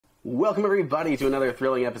Welcome, everybody, to another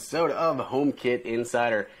thrilling episode of HomeKit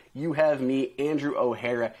Insider. You have me, Andrew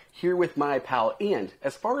O'Hara, here with my pal, and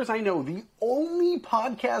as far as I know, the only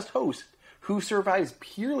podcast host who survives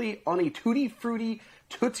purely on a Tutti Frutti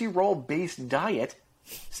Tootsie Roll-based diet,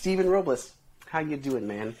 Steven Robles. How you doing,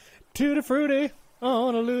 man? Tutti Frutti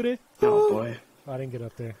on a Lutti. Oh, boy. I didn't get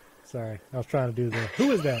up there. Sorry. I was trying to do the...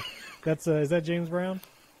 Who is that? That's is that James Brown?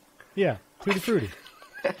 Yeah, Tutti Frutti.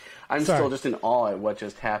 I'm still just in awe at what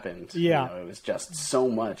just happened. Yeah. It was just so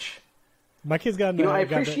much. My kids got... I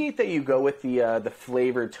appreciate that you go with the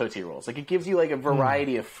flavored Tootsie Rolls. Like, it gives you, like, a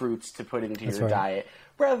variety of fruits to put into your diet,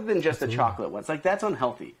 rather than just the chocolate ones. Like, that's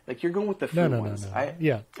unhealthy. Like, you're going with the fruit ones. No. I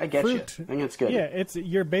get fruit, you. I think it's good. Yeah,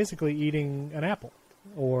 you're basically eating an apple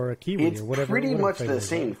or a kiwi or whatever. It's pretty much the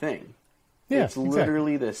same thing. Yeah, it's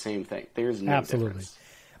literally the same thing. There's no difference.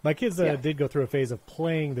 My kids did go through a phase of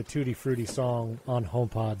playing the Tutti Frutti song on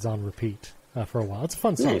HomePods on repeat for a while. It's a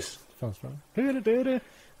fun song. Nice. Fun song. Anyway.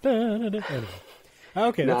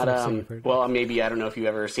 Okay, that's well, maybe, I don't know if you've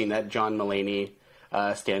ever seen that John Mulaney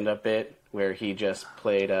stand-up bit where he just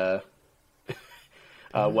played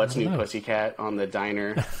What's New Pussycat on the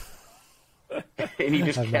diner. And he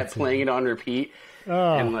just kept playing it on repeat.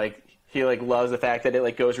 Oh. And, like, he, like, loves the fact that it,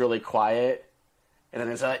 like, goes really quiet. And then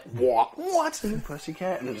it's like, what's New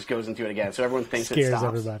Pussycat? And it just goes into it again. So everyone thinks it stops.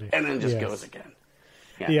 Everybody. And then it just goes again.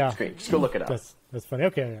 Yeah, it's great. Just go look it up. That's funny.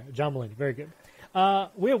 Okay, John Mulaney. Very good.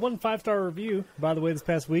 We have one 5-star review, by the way, this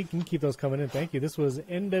past week. You can keep those coming in. Thank you. This was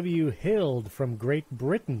N.W. Hild from Great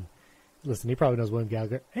Britain. Listen, he probably knows William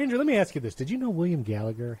Gallagher. Andrew, let me ask you this. Did you know William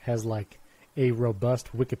Gallagher has, like, a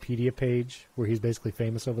robust Wikipedia page where he's basically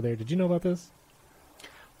famous over there? Did you know about this?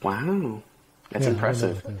 Wow. That's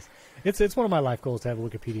impressive. It's one of my life goals to have a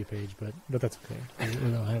Wikipedia page, but that's okay. I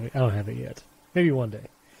don't have it yet. Maybe one day.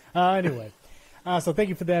 Anyway, so thank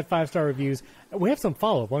you for that 5-star reviews. We have some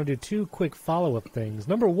follow-up. I want to do 2 quick follow-up things.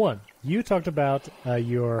 Number 1, you talked about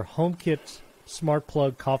your HomeKit smart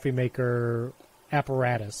plug coffee maker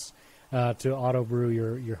apparatus to auto brew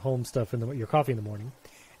your home stuff your coffee in the morning.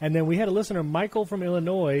 And then we had a listener, Michael from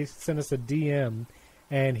Illinois, send us a DM,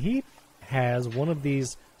 and he has one of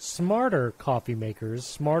these Smarter coffee makers.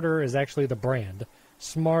 Smarter is actually the brand.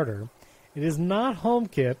 Smarter. It is not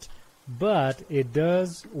HomeKit, but it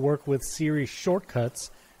does work with Siri shortcuts,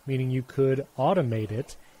 meaning you could automate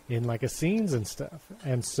it in like a scenes and stuff.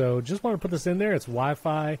 And so just want to put this in there. It's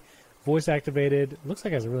Wi-Fi, voice activated. It looks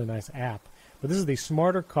like it has a really nice app. But this is the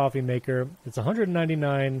Smarter coffee maker. It's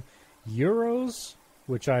 199 euros,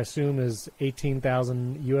 which I assume is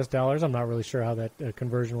 18,000 US dollars. I'm not really sure how that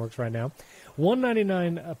conversion works right now.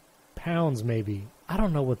 199 pounds, maybe. I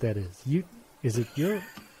don't know what that is.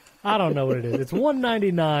 I don't know what it is. It's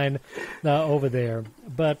 199 over there.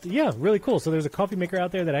 But yeah, really cool. So there's a coffee maker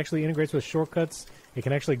out there that actually integrates with shortcuts. It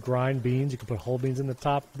can actually grind beans. You can put whole beans in the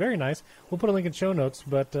top. Very nice. We'll put a link in show notes,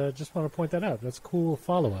 but just want to point that out. That's a cool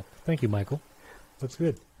follow-up. Thank you, Michael. Looks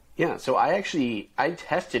good. Yeah, so I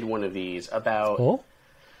tested one of these about,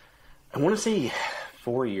 I want to say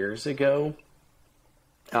 4 years ago.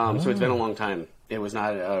 So it's been a long time. It was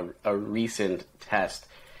not a recent test.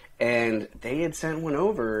 And they had sent one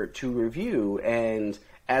over to review. And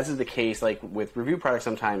as is the case, like with review products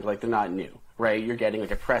sometimes, like they're not new, right? You're getting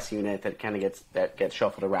like a press unit that kind of gets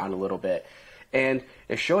shuffled around a little bit. And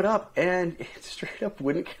it showed up, and it straight up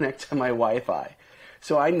wouldn't connect to my Wi-Fi.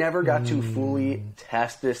 So I never got to fully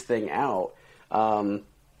test this thing out. Yeah,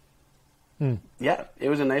 it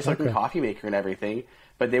was a nice looking coffee maker and everything.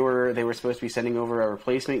 But they were supposed to be sending over a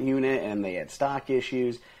replacement unit, and they had stock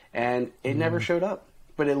issues, and it never showed up.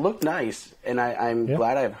 But it looked nice, and I'm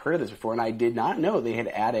glad I've heard of this before, and I did not know they had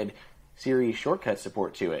added Siri shortcut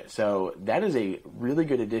support to it. So that is a really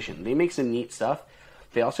good addition. They make some neat stuff.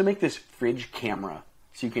 They also make this fridge camera,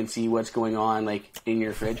 so you can see what's going on, like, in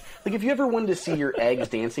your fridge. Like, if you ever wanted to see your eggs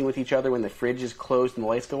dancing with each other when the fridge is closed and the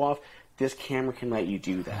lights go off, this camera can let you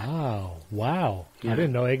do that. Wow. Yeah. I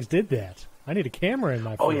didn't know eggs did that. I need a camera in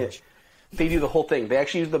my fridge. Oh, yeah. They do the whole thing. They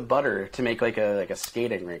actually use the butter to make like a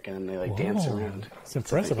skating rink, and then they dance around. It's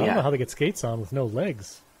impressive. I don't know how they get skates on with no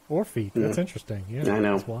legs or feet. That's interesting. Yeah, I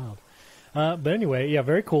know. That's wild. But anyway, yeah,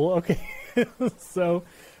 very cool. Okay. So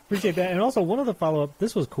appreciate that. And also one of the follow-up,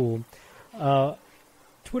 this was cool.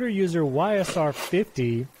 Twitter user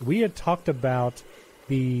YSR50, we had talked about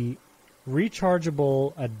the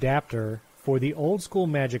rechargeable adapter for the old school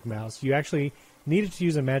Magic Mouse. You actually needed to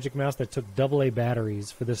use a Magic Mouse that took AA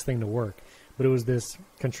batteries for this thing to work. But it was this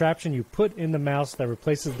contraption you put in the mouse that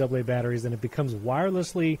replaces AA batteries, and it becomes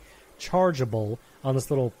wirelessly chargeable on this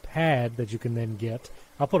little pad that you can then get.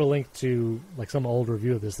 I'll put a link to like some old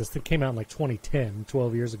review of this. This thing came out in like 2010,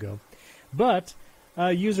 12 years ago. But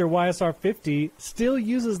user YSR50 still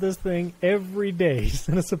uses this thing every day. He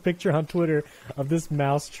sent us a picture on Twitter of this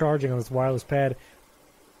mouse charging on this wireless pad.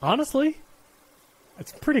 Honestly,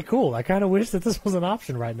 it's pretty cool. I kind of wish that this was an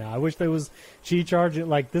option right now. I wish there was Qi charging.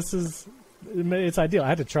 Like, it's ideal. I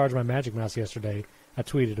had to charge my Magic Mouse yesterday. I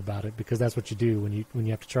tweeted about it because that's what you do when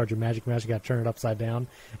you have to charge your Magic Mouse. You got to turn it upside down,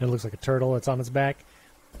 and it looks like a turtle. It's on its back.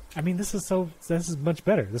 I mean, this is much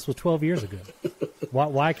better. This was 12 years ago.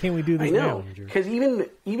 Why can't we do this now, Andrew? Because even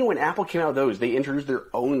when Apple came out with those, they introduced their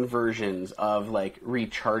own versions of like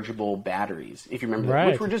rechargeable batteries. If you remember,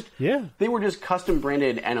 right. Which were they were just custom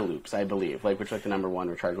branded Eneloops, I believe, like which like the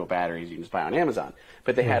 #1 rechargeable batteries you can just buy on Amazon.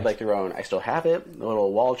 But they had like their own. I still have it, a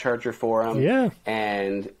little wall charger for them. Yeah,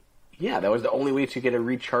 and that was the only way to get a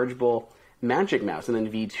rechargeable Magic Mouse. And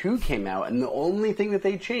then V2 came out, and the only thing that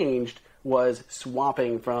they changed was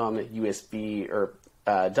swapping from USB or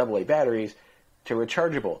AA batteries to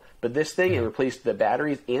rechargeable. But this thing, it replaced the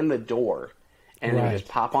batteries and the door. And then you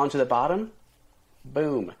just pop onto the bottom,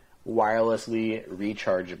 boom, wirelessly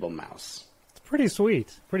rechargeable mouse. It's pretty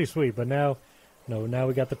sweet. But now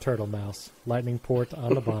we got the turtle mouse, lightning port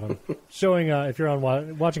on the bottom. Showing, if you're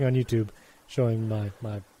watching on YouTube, showing my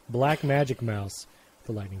black Magic Mouse,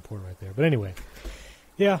 the lightning port right there. But anyway,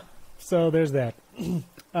 so there's that.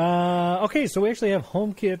 Okay, so we actually have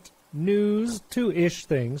HomeKit news, two-ish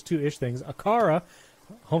things. Aqara,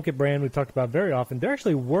 HomeKit brand we've talked about very often, they're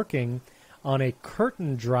actually working on a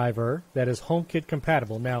curtain driver that is HomeKit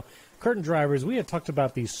compatible. Now, curtain drivers, we had talked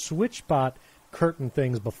about these SwitchBot curtain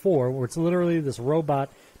things before, where it's literally this robot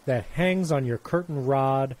that hangs on your curtain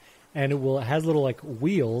rod, and it has little like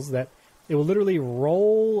wheels that it will literally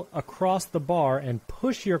roll across the bar and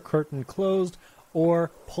push your curtain closed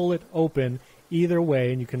or pull it open either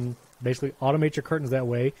way, and you can basically automate your curtains that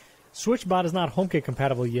way. SwitchBot is not HomeKit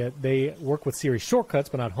compatible yet. They work with Siri shortcuts,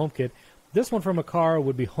 but not HomeKit. This one from Aqara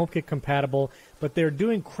would be HomeKit compatible, but they're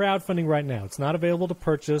doing crowdfunding right now. It's not available to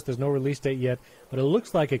purchase. There's no release date yet, but it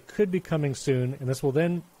looks like it could be coming soon, and this will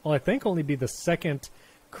then, I think, only be the second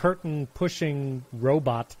curtain-pushing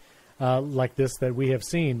robot like this that we have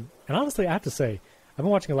seen. And honestly, I have to say, I've been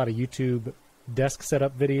watching a lot of YouTube desk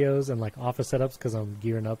setup videos and like office setups because I'm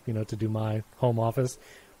gearing up, to do my home office.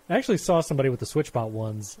 I actually saw somebody with the SwitchBot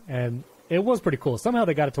ones, and it was pretty cool. Somehow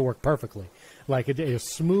they got it to work perfectly. Like it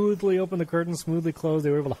smoothly opened the curtain, smoothly closed.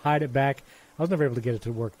 They were able to hide it back. I was never able to get it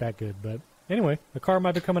to work that good, but anyway, the car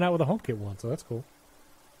might be coming out with a HomeKit one, so that's cool.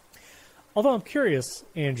 Although I'm curious,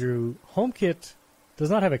 Andrew, HomeKit does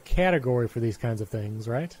not have a category for these kinds of things,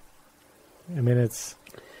 right? I mean, there's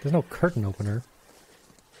no curtain opener.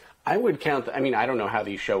 I would count. I mean, I don't know how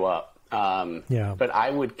these show up. But I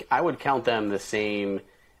would count them the same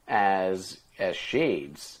as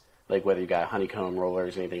shades, like whether you got honeycomb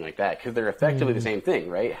rollers or anything like that, because they're effectively the same thing,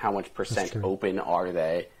 right? How much percent open are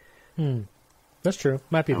they? That's true.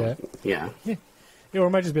 Might be that. Yeah. Or it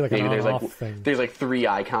might just be like maybe an there's on-off thing. There's like 3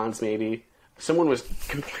 icons, maybe. Someone was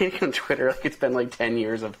complaining on Twitter like it's been like 10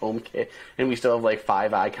 years of HomeKit, and we still have like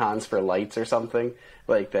 5 icons for lights or something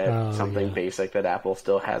like that. Basic that Apple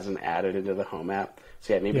still hasn't added into the Home app.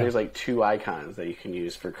 So maybe there's like 2 icons that you can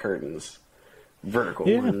use for curtains, vertical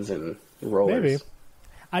ones and rollers.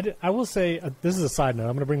 Maybe. I will say, this is a side note.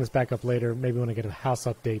 I'm going to bring this back up later, maybe when I get a house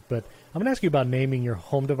update. But I'm going to ask you about naming your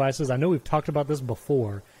home devices. I know we've talked about this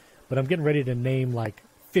before, but I'm getting ready to name like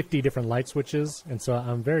 50 different light switches, and so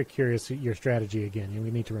I'm very curious your strategy again. You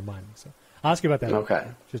need to remind me. So I'll ask you about that. Okay.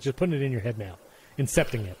 Just putting it in your head now.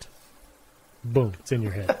 Incepting it. Boom. It's in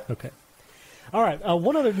your head. Okay. All right.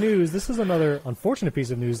 One other news. This is another unfortunate piece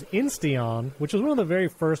of news. Insteon, which was one of the very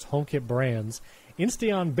first HomeKit brands,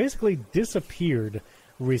 Insteon basically disappeared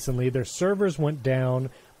recently. Their servers went down.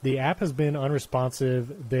 The app has been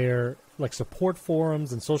unresponsive. Their support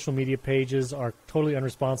forums and social media pages are totally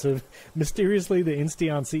unresponsive. Mysteriously, the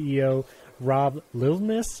Insteon CEO, Rob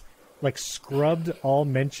Lilness, scrubbed all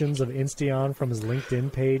mentions of Insteon from his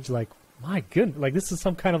LinkedIn page. My goodness, this is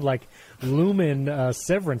some kind of Lumen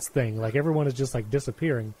severance thing. Everyone is just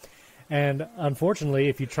disappearing. And unfortunately,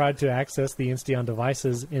 if you tried to access the Insteon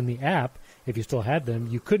devices in the app, if you still had them,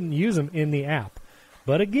 you couldn't use them in the app.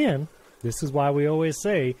 But again, this is why we always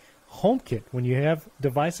say HomeKit. When you have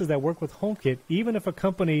devices that work with HomeKit, even if a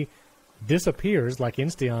company disappears like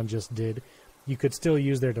Insteon just did, you could still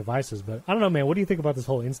use their devices. But I don't know, man. What do you think about this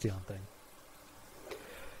whole Insteon thing?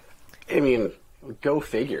 I mean, go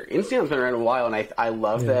figure. Insteon's been around a while, and I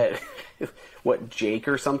love that Jake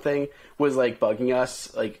or something was bugging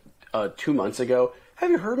us 2 months ago. Have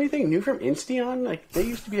you heard anything new from Insteon? They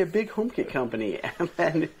used to be a big HomeKit company. And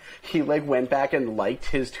then he went back and liked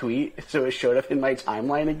his tweet, so it showed up in my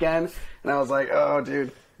timeline again. And I was like, oh,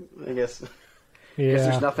 dude, I guess because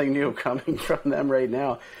there's nothing new coming from them right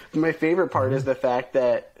now. My favorite part is the fact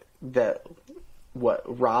that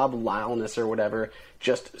Rob Lyleness or whatever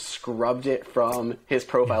just scrubbed it from his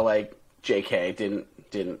profile, like JK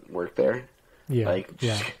didn't work there. Yeah,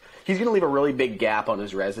 he's going to leave a really big gap on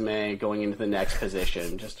his resume going into the next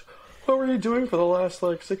position. Just, what were you doing for the last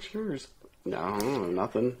 6 years? No,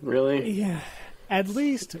 nothing really. Yeah. At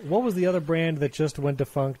least, what was the other brand that just went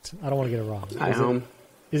defunct? I don't want to get it wrong. iHome.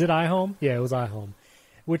 Is it iHome? Yeah, it was iHome.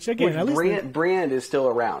 Which, again, at least... Brand is still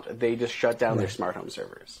around. They just shut down their smart home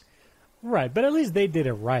servers. Right, but at least they did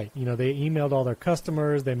it right. They emailed all their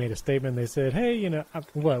customers. They made a statement. They said, hey,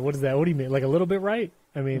 what is that? What do you mean? Like a little bit right?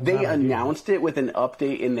 I mean... They announced it with an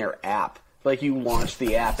update in their app. Like, you launch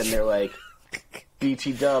the app, and they're like,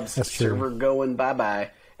 BT dubs, server going bye-bye.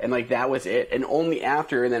 And, that was it. And only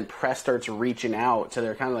after, and then press starts reaching out. So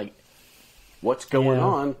they're kind of like, what's going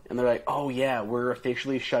on? And they're like, oh, yeah, we're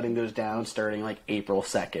officially shutting those down starting, April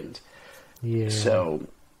 2nd. Yeah. So...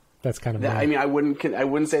 That's kind of... I mean, I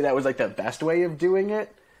wouldn't say that was, the best way of doing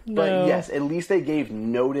it. No. But, yes, at least they gave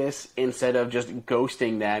notice instead of just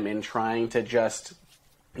ghosting them and trying to just,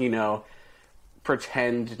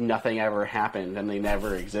 pretend nothing ever happened and they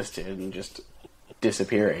never existed and just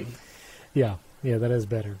disappearing. Yeah. Yeah, that is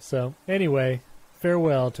better. So, anyway,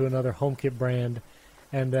 farewell to another HomeKit brand.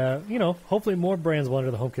 And, hopefully more brands will enter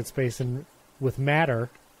the HomeKit space. And with Matter,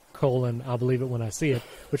 I'll believe it when I see it,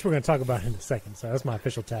 which we're going to talk about in a second. So that's my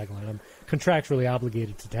official tagline. I'm contractually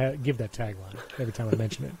obligated to give that tagline every time I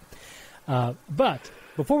mention it. But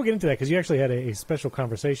before we get into that, because you actually had a special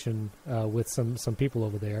conversation with some people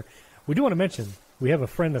over there, we do want to mention we have a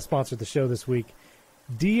friend that sponsored the show this week,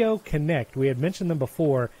 Dio Connect. We had mentioned them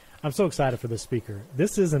before. I'm so excited for this speaker.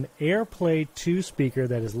 This is an AirPlay 2 speaker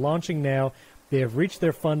that is launching now. They have reached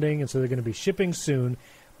their funding, and so they're going to be shipping soon.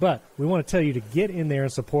 But we want to tell you to get in there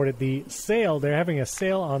and support it. The sale, they're having a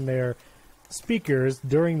sale on their speakers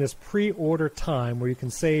during this pre-order time where you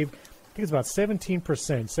can save, I think it's about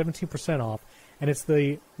 17% off. And it's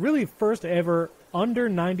the really first ever under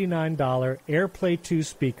 $99 AirPlay 2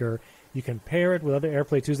 speaker. You can pair it with other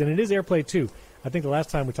AirPlay 2s, and it is AirPlay 2. I think the last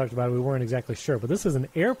time we talked about it, we weren't exactly sure. But this is an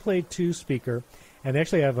AirPlay 2 speaker, and they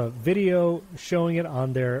actually have a video showing it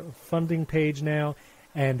on their funding page now.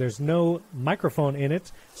 And there's no microphone in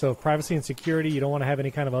it, so privacy and security, you don't want to have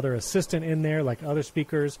any kind of other assistant in there like other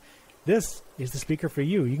speakers. This is the speaker for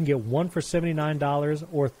you. You can get one for $79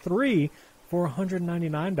 or three for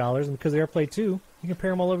 $199, and because of AirPlay 2, you can pair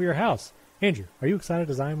them all over your house. Andrew, are you excited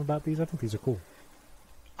as I am about these? I think these are cool.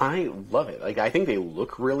 I love it. I think they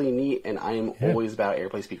look really neat, and I am always about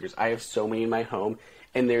AirPlay speakers. I have so many in my home,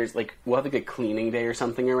 and there's we'll have a cleaning day or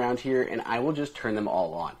something around here, and I will just turn them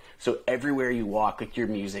all on. So everywhere you walk, your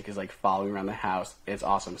music is following around the house. It's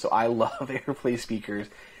awesome. So I love AirPlay speakers,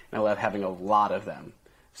 and I love having a lot of them.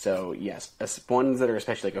 So yes, ones that are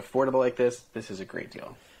especially affordable like this is a great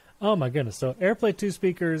deal. Oh my goodness! So AirPlay 2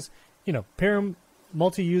 speakers, pair them.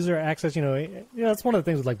 Multi-user access, that's one of the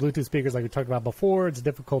things with Bluetooth speakers like we talked about before. It's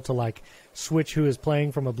difficult to switch who is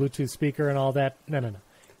playing from a Bluetooth speaker and all that. No.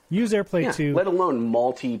 Use AirPlay 2. Let alone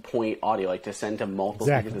multi-point audio, to send to multiple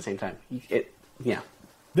speakers at the same time.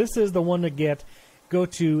 This is the one to get. Go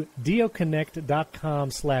to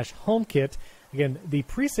dioconnect.com/HomeKit. Again, the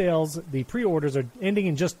pre-sales, the pre-orders are ending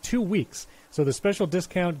in just 2 weeks. So the special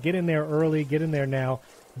discount, get in there early, get in there now.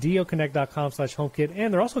 dioconnect.com/HomeKit.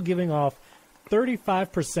 And they're also giving off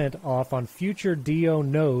 35% off on future Dio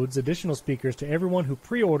nodes, additional speakers to everyone who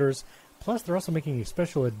pre-orders. Plus, they're also making a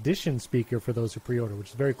special edition speaker for those who pre-order,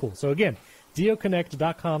 which is very cool. So again,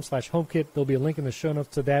 dioconnect.com/HomeKit. There'll be a link in the show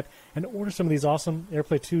notes to that. And order some of these awesome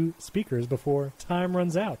AirPlay 2 speakers before time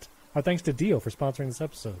runs out. Our thanks to Dio for sponsoring this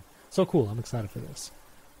episode. So cool. I'm excited for this.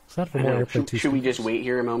 Excited for more AirPlay 2 Should we just wait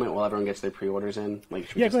here a moment while everyone gets their pre-orders in? Go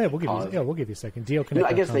ahead. We'll give you a second. Dioconnect.com/HomeKit.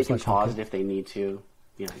 I guess they can pause it if they need to.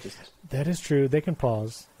 Yeah, that is true. They can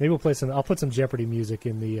pause. Maybe we'll play some. I'll put some Jeopardy music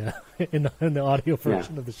in the in the audio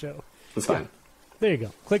version of the show. That's fine. There you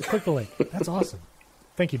go. Click the link. That's awesome.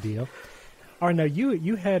 Thank you, Dio. All right, now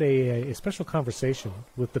you had a special conversation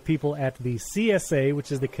with the people at the CSA,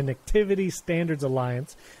 which is the Connectivity Standards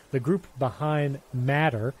Alliance, the group behind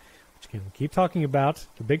Matter, which again, we keep talking about,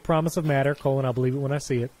 the big promise of Matter, I'll believe it when I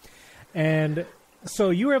see it. And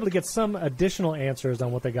so you were able to get some additional answers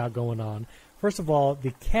on what they got going on. First of all,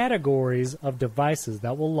 the categories of devices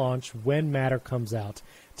that will launch when Matter comes out.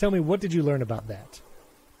 Tell me, what did you learn about that?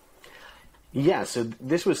 Yeah, so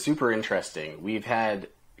this was super interesting. We've had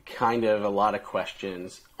kind of a lot of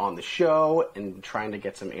questions on the show and trying to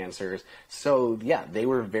get some answers. So, yeah, they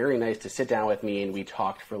were very nice to sit down with me, and we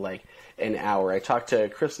talked for like an hour. I talked to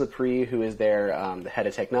Chris Lepre, who is the head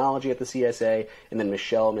of technology at the CSA, and then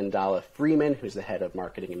Michelle Mandala Freeman, who's the head of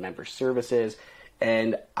marketing and member services.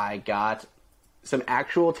 And I got some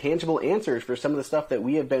actual tangible answers for some of the stuff that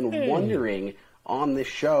we have been wondering on this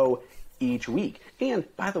show each week. And,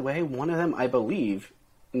 by the way, one of them, I believe,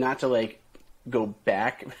 not to like go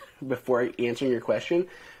back before answering your question,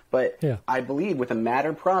 but I believe with a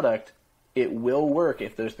Matter product, it will work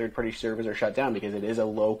if those third-party servers are shut down because it is a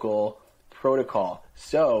local protocol.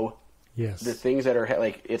 So the things that are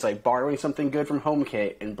like, it's like borrowing something good from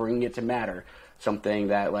HomeKit and bringing it to Matter, something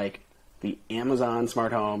that like the Amazon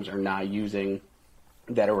smart homes are not using,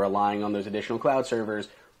 that are relying on those additional cloud servers,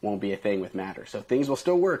 won't be a thing with Matter. So things will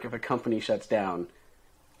still work if a company shuts down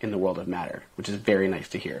in the world of Matter, which is very nice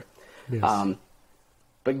to hear. Yes.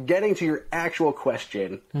 But getting to your actual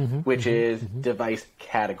question, which is device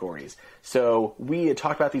categories. So we had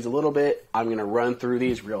talked about these a little bit. I'm going to run through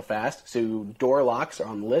these real fast. So door locks are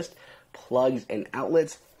on the list, plugs and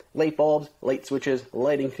outlets, light bulbs, light switches,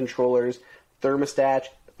 lighting controllers, thermostats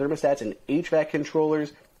and HVAC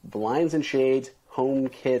controllers, blinds and shades, home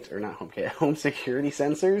security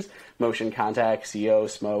sensors, motion contact, CO,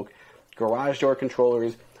 smoke, garage door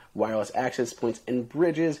controllers, wireless access points and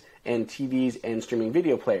bridges, and TVs and streaming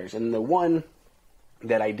video players. And the one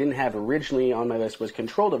that I didn't have originally on my list was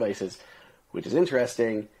control devices, which is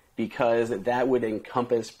interesting because that would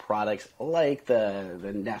encompass products like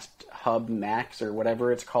the Nest Hub Max or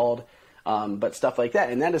whatever it's called, but stuff like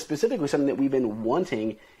that. And that is specifically something that we've been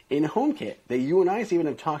wanting in HomeKit, that you and I even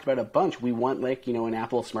have talked about a bunch. We want an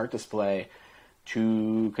Apple Smart Display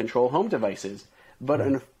to control home devices. But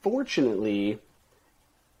unfortunately,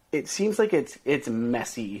 it seems like it's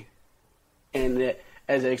messy. And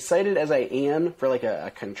as excited as I am for like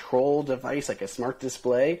a control device, like a smart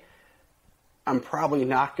display, I'm probably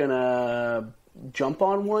not going to jump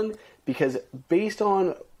on one because based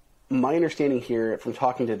on my understanding here from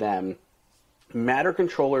talking to them, Matter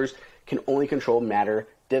controllers can only control Matter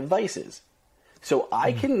devices. So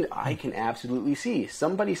I can absolutely see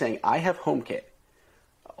somebody saying, I have HomeKit,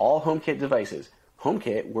 all HomeKit devices.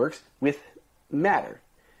 HomeKit works with Matter.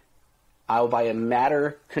 I'll buy a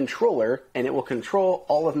Matter controller, and it will control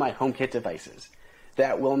all of my HomeKit devices.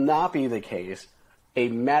 That will not be the case. A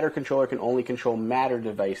Matter controller can only control Matter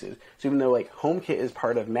devices. So even though like HomeKit is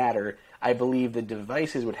part of Matter, I believe the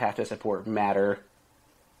devices would have to support Matter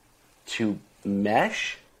to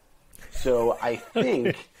mesh. So I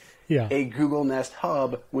think a Google Nest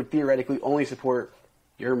Hub would theoretically only support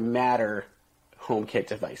your Matter HomeKit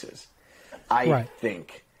devices. I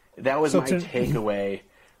think. That was my takeaway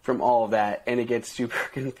from all of that, and it gets super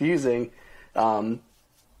confusing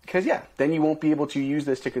because, then you won't be able to use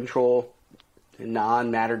this to control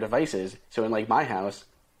non-Matter devices. So in, like, my house,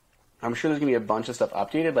 I'm sure there's going to be a bunch of stuff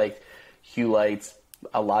updated, like Hue lights,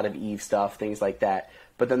 a lot of Eve stuff, things like that.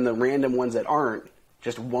 But then the random ones that aren't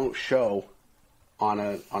just won't show on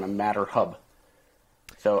a Matter hub.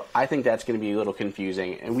 So I think that's going to be a little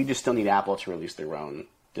confusing, and we just still need Apple to release their own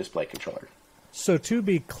display controller. So to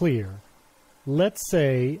be clear, let's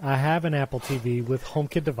say I have an Apple TV with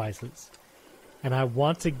HomeKit devices, and I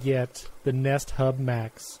want to get the Nest Hub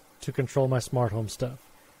Max to control my smart home stuff.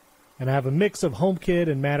 And I have a mix of HomeKit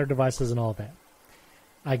and Matter devices and all that.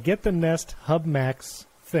 I get the Nest Hub Max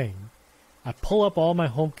thing. I pull up all my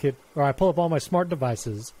HomeKit, or I pull up all my smart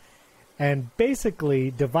devices, and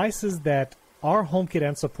basically devices that are HomeKit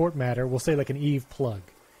and support Matter will say like an Eve plug.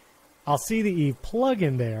 I'll see the Eve plug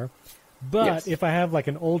in there, but if I have like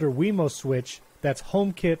an older Wemo switch that's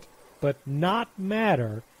HomeKit but not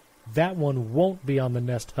Matter, that one won't be on the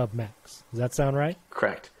Nest Hub Max. Does that sound right?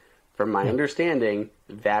 Correct. From my understanding,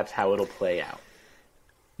 that's how it'll play out.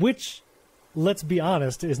 Which, let's be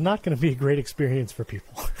honest, is not going to be a great experience for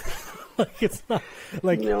people. Like it's not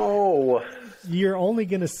like no. You're only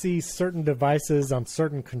going to see certain devices on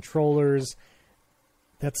certain controllers.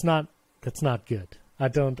 That's not good. I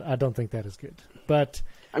don't think that is good. But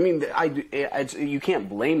I mean, you can't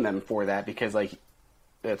blame them for that because like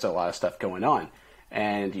that's a lot of stuff going on,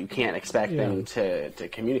 and you can't expect them to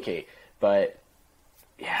communicate. But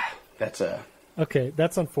yeah, that's okay.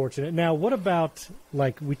 That's unfortunate. Now, what about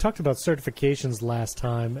like we talked about certifications last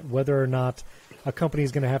time? Whether or not a company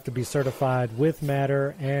is going to have to be certified with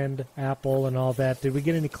Matter and Apple and all that. Did we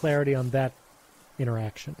get any clarity on that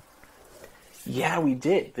interaction? Yeah, we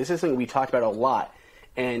did. This is something we talked about a lot.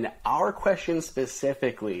 And our question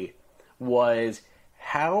specifically was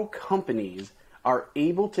how companies are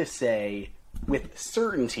able to say with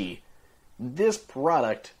certainty this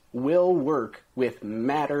product will work with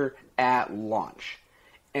Matter at launch.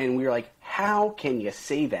 And we were like, how can you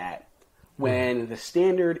say that when the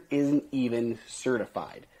standard isn't even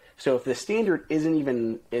certified? So if the standard isn't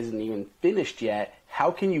even finished yet,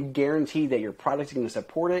 how can you guarantee that your product is going to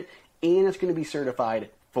support it and it's going to be certified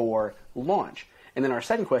for launch? And then our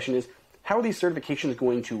second question is, how are these certifications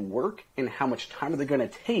going to work, and how much time are they going to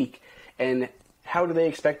take, and how do they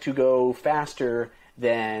expect to go faster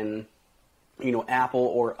than, Apple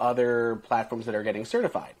or other platforms that are getting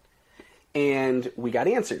certified? And we got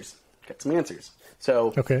some answers.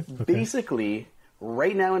 So basically,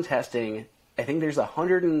 right now in testing, I think there's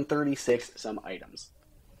 136 some items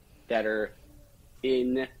that are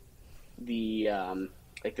in the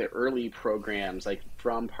the early programs,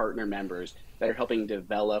 from partner members that are helping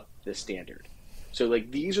develop the standard. So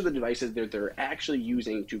these are the devices that they're actually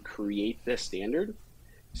using to create this standard.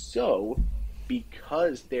 So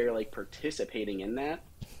because they're participating in that,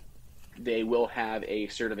 they will have a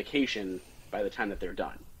certification by the time that they're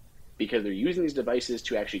done. Because they're using these devices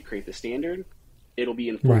to actually create the standard, it'll be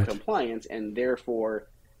in full compliance, and therefore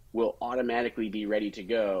will automatically be ready to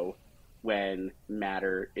go when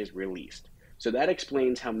Matter is released. So that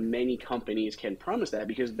explains how many companies can promise that,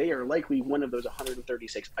 because they are likely one of those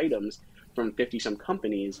 136 items from 50-some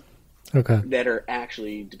companies that are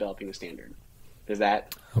actually developing the standard. Does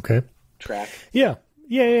that track? Yeah,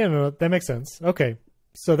 no, that makes sense. Okay,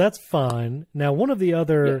 so that's fine. Now, one of the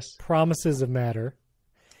other promises of Matter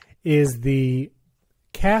is the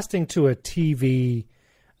casting to a TV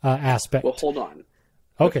aspect. Well, hold on.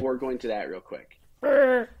 Before going to that real quick.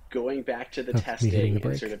 Going back to the testing and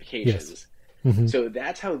certifications. Yes. Mm-hmm. So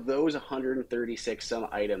that's how those 136 some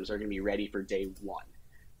items are going to be ready for day one.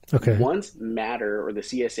 Once Matter or the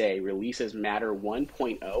CSA releases Matter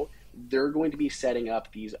 1.0, they're going to be setting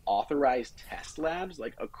up these authorized test labs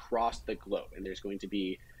across the globe. And there's going to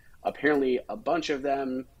be apparently a bunch of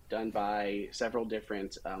them done by several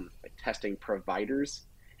different testing providers.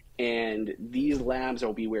 And these labs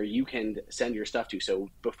will be where you can send your stuff to. So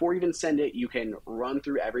before you even send it, you can run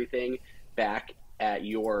through everything back at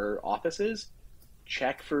your offices,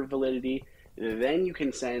 check for validity, then you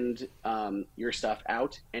can send your stuff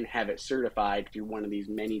out and have it certified through one of these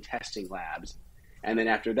many testing labs. And then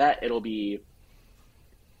after that, it'll be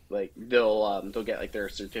they'll get their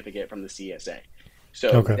certificate from the CSA.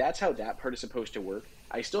 So that's how that part is supposed to work.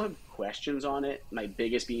 I still have questions on it. My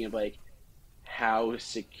biggest being of how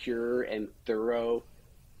secure and thorough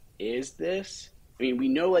is this? I mean, we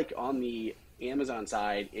know on the Amazon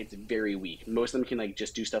side, it's very weak. Most of them can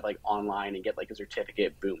just do stuff online and get a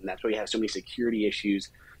certificate, boom. And that's why you have so many security issues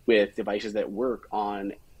with devices that work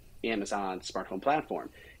on Amazon's smartphone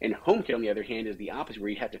platform. And HomeKit, on the other hand, is the opposite,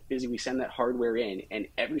 where you have to physically send that hardware in and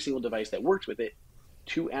every single device that works with it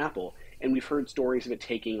to Apple. And we've heard stories of it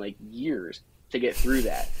taking years to get through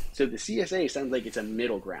that. So the CSA sounds like it's a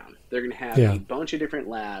middle ground. They're going to have a bunch of different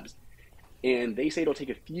labs, and they say it'll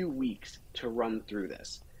take a few weeks to run through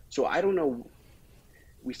this. So I don't know.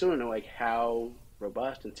 We still don't know how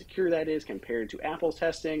robust and secure that is compared to Apple's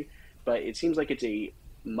testing, but it seems like it's a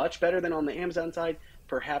much better than on the Amazon side.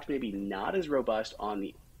 Perhaps maybe not as robust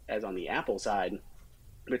as on the Apple side,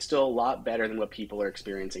 but still a lot better than what people are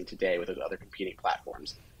experiencing today with those other competing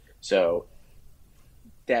platforms. So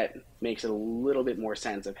that makes a little bit more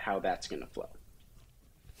sense of how that's going to flow.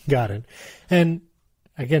 Got it. And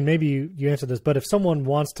again, maybe you answered this, but if someone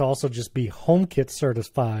wants to also just be HomeKit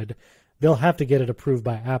certified, they'll have to get it approved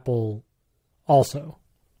by Apple also.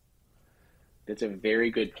 That's a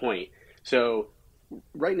very good point. So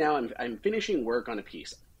right now I'm finishing work on a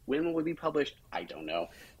piece. When will it be published? I don't know.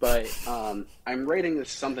 But I'm writing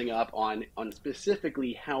something up on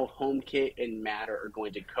specifically how HomeKit and Matter are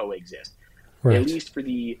going to coexist, at least for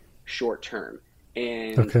the short term.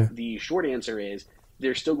 And the short answer is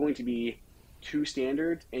there's still going to be two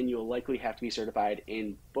standards, and you'll likely have to be certified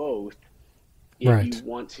in both if you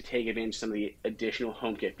want to take advantage of some of the additional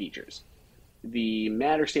HomeKit features. The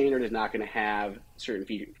Matter standard is not going to have certain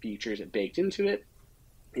features baked into it,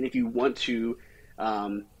 and if you want to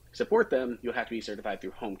support them, you'll have to be certified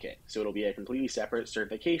through HomeKit. So it'll be a completely separate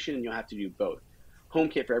certification, and you'll have to do both.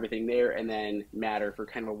 HomeKit for everything there, and then Matter for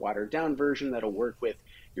kind of a watered-down version that'll work with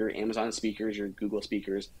your Amazon speakers, your Google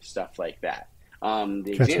speakers, stuff like that.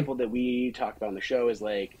 The example that we talk about on the show is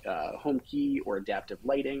HomeKey or adaptive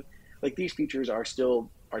lighting. These features are still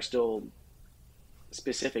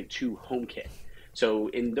specific to HomeKit. So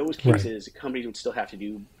in those cases, companies would still have to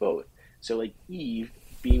do both. So Eve,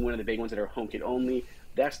 being one of the big ones that are HomeKit only,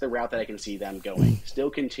 that's the route that I can see them going. Still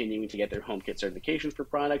continuing to get their HomeKit certifications for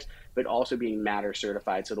products, but also being Matter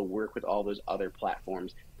certified, so it'll work with all those other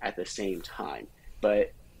platforms at the same time.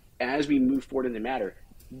 But as we move forward into Matter,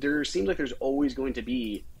 there seems like there's always going to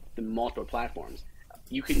be the multiple platforms.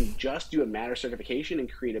 You can just do a Matter certification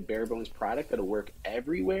and create a bare bones product that'll work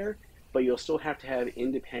everywhere, but you'll still have to have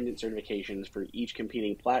independent certifications for each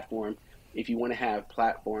competing platform if you want to have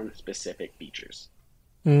platform-specific features.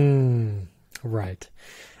 Right.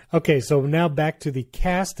 Okay, so now back to the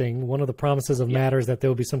casting. One of the promises of Matter is that there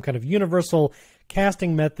will be some kind of universal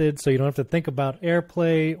casting method, so you don't have to think about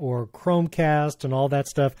AirPlay or Chromecast and all that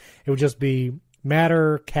stuff. It would just be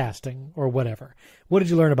Matter casting or whatever. What did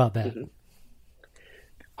you learn about that?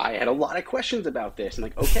 I had a lot of questions about this. I'm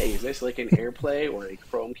like, okay, is this like an AirPlay or a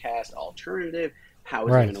Chromecast alternative? How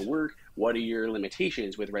is it going to work? What are your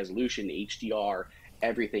limitations with resolution, HDR,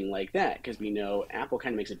 everything like that? Because we know Apple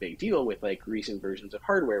kind of makes a big deal with like recent versions of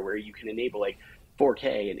hardware where you can enable like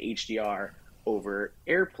 4K and HDR over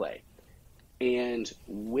AirPlay. And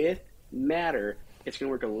with Matter, it's going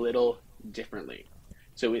to work a little differently.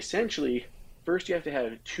 So essentially, first you have to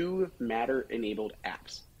have 2 Matter-enabled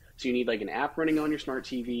apps. So you need like an app running on your smart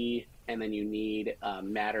TV, and then you need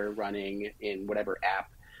Matter running in whatever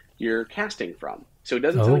app you're casting from. So it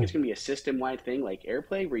doesn't sound like it's going to be a system-wide thing like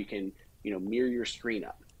AirPlay where you can, mirror your screen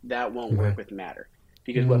up. That won't work with Matter,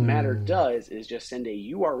 because what Matter does is just send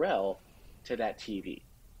a URL to that TV.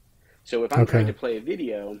 So if I'm trying to play a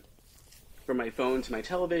video from my phone to my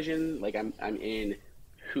television, like I'm in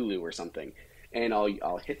Hulu or something, and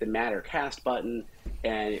I'll hit the Matter cast button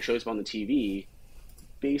and it shows up on the TV.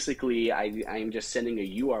 Basically, I'm just sending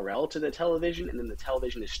a URL to the television, and then the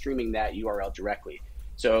television is streaming that URL directly.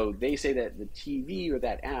 So they say that the TV or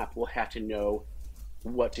that app will have to know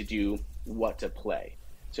what to do, what to play.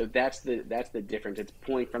 So that's the difference. It's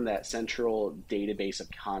pulling from that central database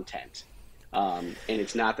of content, and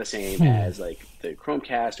it's not the same as like the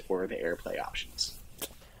Chromecast or the AirPlay options.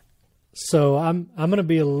 So I'm going to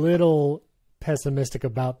be a little pessimistic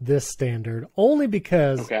about this standard, only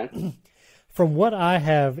because from what I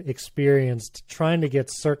have experienced trying to get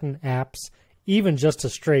certain apps, even just to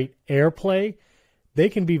straight AirPlay, they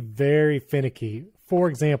can be very finicky. For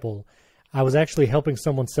example, I was actually helping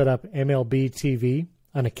someone set up MLB TV,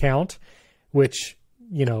 an account, which,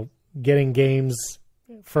 getting games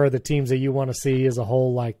for the teams that you want to see is a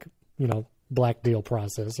whole, black deal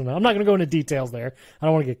process. And I'm not going to go into details there. I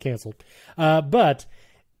don't want to get canceled. But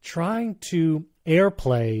trying to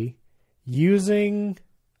AirPlay using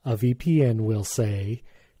a VPN, we'll say,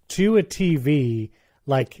 to a TV,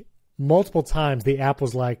 like multiple times the app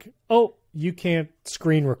was like, oh, you can't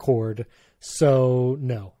screen record, so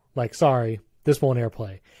no. Like, sorry, this won't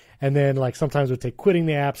AirPlay. And then, sometimes we'd take quitting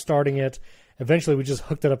the app, starting it. Eventually, we just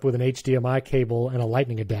hooked it up with an HDMI cable and a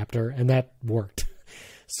lightning adapter, and that worked.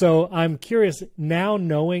 So I'm curious, now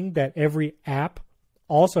knowing that every app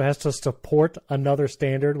also has to support another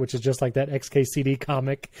standard, which is just like that XKCD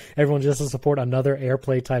comic. Everyone just has to support another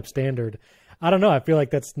AirPlay type standard. I don't know. I feel like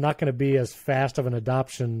that's not going to be as fast of an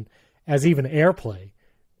adoption as even AirPlay,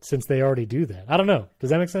 since they already do that. I don't know. Does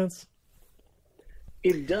that make sense?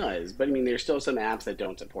 It does, but there's still some apps that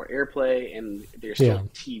don't support AirPlay, and there's still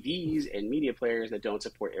TVs and media players that don't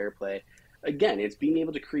support AirPlay. Again, it's being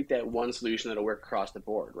able to create that one solution that'll work across the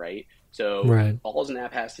board, right? So all an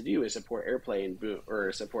app has to do is support AirPlay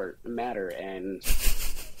or support Matter, and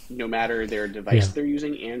no matter their device they're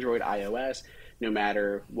using, Android, iOS, no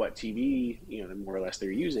matter what TV, more or less they're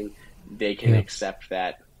using, they can accept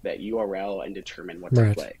that URL and determine what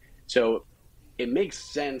to play. So it makes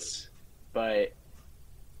sense, but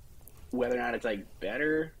whether or not it's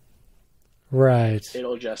better,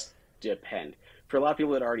 it'll just depend. For a lot of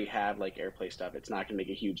people that already have AirPlay stuff, it's not going to make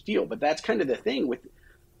a huge deal. But that's kind of the thing with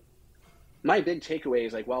my big takeaway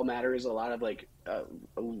is while Matter is a lot of a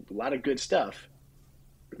lot of good stuff,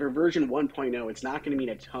 for version 1.0, it's not going to mean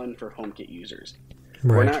a ton for HomeKit users.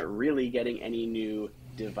 We're not really getting any new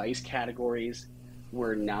device categories.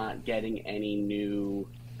 We're not getting any new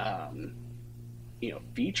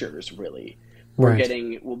features really.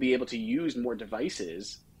 We'll be able to use more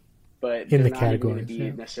devices, but they're not even going to be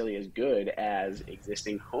necessarily as good as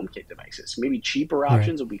existing HomeKit devices. So maybe cheaper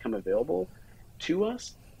options will become available to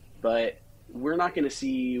us, but we're not going to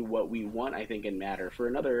see what we want, I think, in Matter for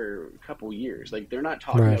another couple years. They're not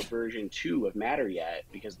talking about version 2 of Matter yet,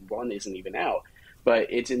 because 1 isn't even out, but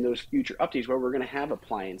it's in those future updates where we're going to have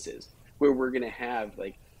appliances, where we're going to have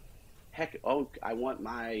I want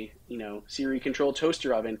my Siri controlled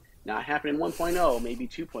toaster oven. Not happening 1.0, maybe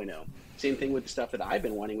 2.0. Same thing with the stuff that I've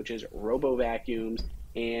been wanting, which is robo vacuums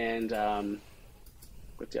and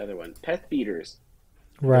what's the other one? Pet feeders.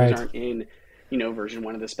 Right. Those aren't in, version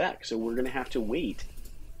 1 of the spec. So we're going to have to wait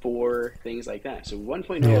for things like that. So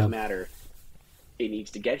 1.0 of Matter, it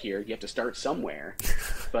needs to get here. You have to start somewhere.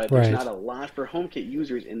 But there's not a lot for HomeKit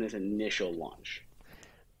users in this initial launch.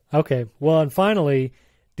 Okay. Well, and finally,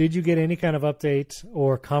 did you get any kind of update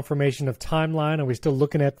or confirmation of timeline? Are we still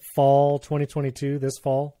looking at fall 2022, this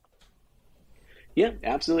fall? Yeah,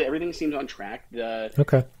 absolutely. Everything seems on track.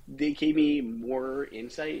 They gave me more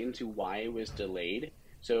insight into why it was delayed.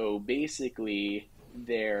 So basically,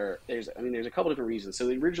 there's a couple different reasons. So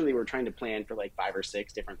originally we were trying to plan for like 5 or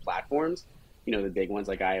 6 different platforms, the big ones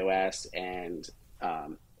like iOS and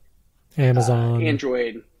Amazon,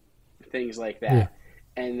 Android, things like that. Yeah.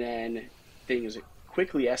 And then things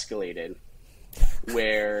quickly escalated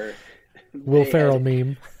where Will Ferrell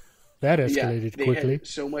meme that escalated they quickly. Had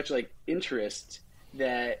so much like interest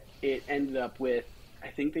that it ended up with, I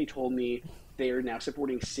think they told me they are now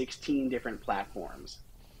supporting 16 different platforms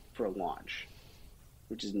for launch,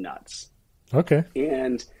 which is nuts. Okay.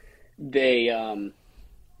 And they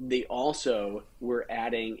also were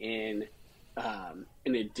adding in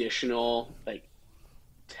an additional like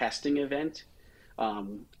testing event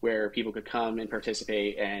where people could come and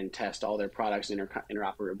participate and test all their products,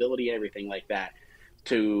 interoperability, and everything like that,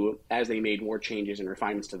 as they made more changes and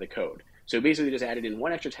refinements to the code. So basically, just added in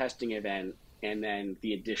one extra testing event, and then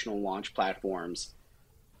the additional launch platforms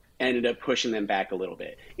ended up pushing them back a little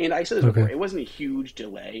bit. And I said this before, it wasn't a huge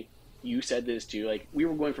delay. You said this too. Like, we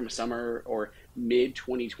were going from summer or mid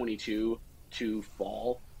 2022 to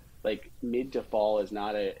fall. Like, mid to fall is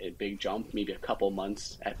not a big jump, maybe a couple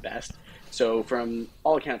months at best. So from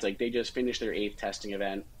all accounts, like, they just finished their 8th testing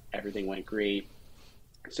event. Everything went great.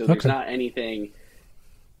 So there's not anything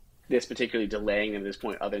that's particularly delaying them at this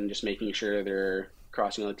point other than just making sure they're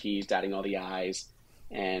crossing all the T's, dotting all the I's,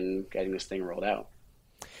 and getting this thing rolled out.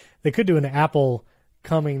 They could do an Apple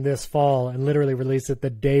coming this fall and literally release it the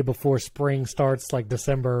day before spring starts, like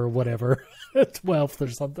December or whatever, 12th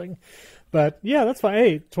or something. But yeah, that's fine.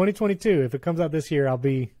 Hey, 2022, if it comes out this year,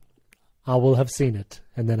 I will have seen it,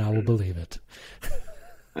 and then I will believe it.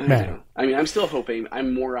 I mean, I'm still hoping,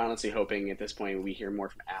 I'm more honestly hoping at this point we hear more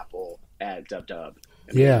from Apple at DubDub.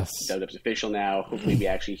 Yes. DubDub's official now. Hopefully we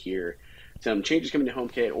actually hear some changes coming to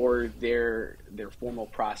HomeKit or their formal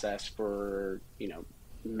process for,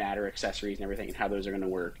 Matter accessories and everything and how those are going to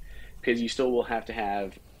work. Because you still will have to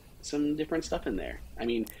have some different stuff in there. I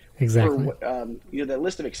mean, exactly. For, that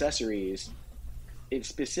list of accessories, it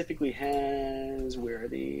specifically has, where are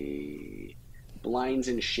the blinds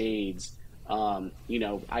and shades. I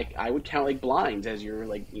would count like blinds as your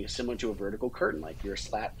similar to a vertical curtain, like your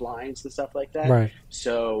slat blinds and stuff like that. Right.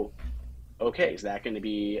 So, okay, is that going to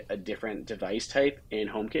be a different device type in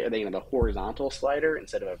HomeKit? Are they going to have a horizontal slider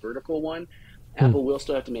instead of a vertical one? Apple will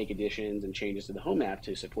still have to make additions and changes to the Home app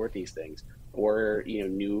to support these things, or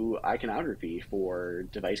new iconography for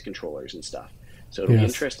device controllers and stuff. So it'll be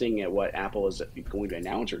interesting at what Apple is going to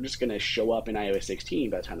announce, or just going to show up in iOS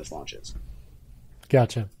 16 by the time this launches.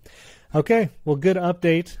 Gotcha. Okay, well, good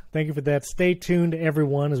update. Thank you for that. Stay tuned,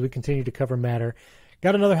 everyone, as we continue to cover Matter.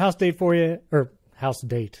 Got another house date for you, or house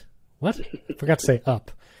date. What? Forgot to say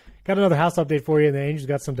up. Got another house update for you, and Angel's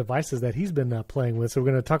got some devices that he's been playing with, so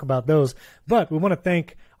we're going to talk about those. But we want to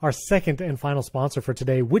thank our second and final sponsor for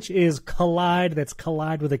today, which is Kolide. That's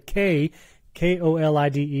Kolide with a K,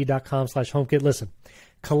 KOLIDE.com/HomeKit. Listen,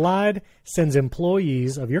 Kolide sends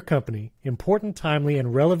employees of your company important, timely,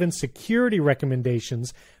 and relevant security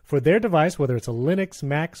recommendations for their device, whether it's a Linux,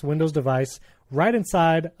 Mac, Windows device, right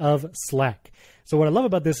inside of Slack. So what I love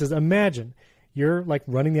about this is, imagine you're like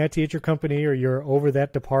running the IT at your company, or you're over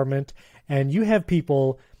that department, and you have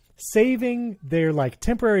people saving their like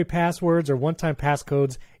temporary passwords or one-time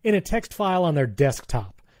passcodes in a text file on their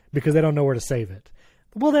desktop because they don't know where to save it.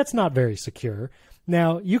 Well, that's not very secure.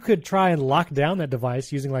 Now, you could try and lock down that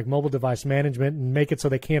device using like mobile device management and make it so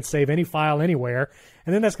they can't save any file anywhere,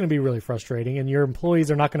 and then that's going to be really frustrating, and your employees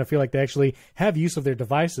are not going to feel like they actually have use of their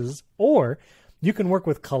devices. Or you can work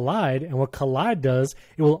with Kolide, and what Kolide does,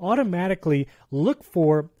 it will automatically look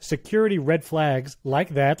for security red flags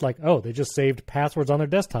like that, like, oh, they just saved passwords on their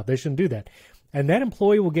desktop. They shouldn't do that. And that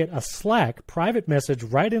employee will get a Slack private message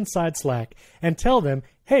right inside Slack and tell them,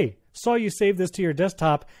 hey, saw you save this to your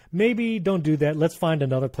desktop. Maybe don't do that. Let's find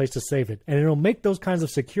another place to save it. And it'll make those kinds of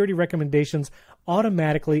security recommendations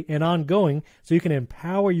automatically and ongoing, so you can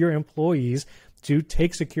empower your employees to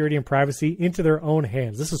take security and privacy into their own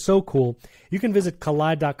hands. This is so cool. You can visit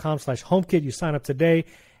Kolide.com/HomeKit. You sign up today,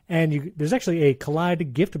 and there's actually a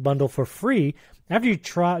Kolide gift bundle for free. After you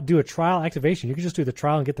do a trial activation, you can just do the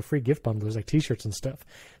trial and get the free gift bundle. There's like T-shirts and stuff.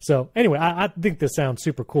 So anyway, I think this sounds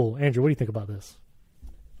super cool. Andrew, what do you think about this?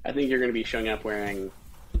 I think you're going to be showing up wearing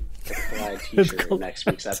the Collide t-shirt next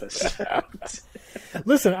week's episode.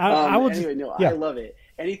 Listen, I would. Anyway, no, I love it.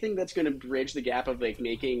 Anything that's going to bridge the gap of like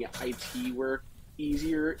making IT work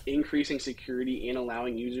easier, increasing security, and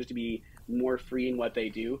allowing users to be more free in what they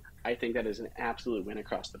do, I think that is an absolute win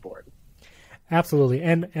across the board. Absolutely.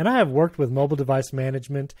 And I have worked with mobile device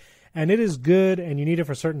management, and it is good, and you need it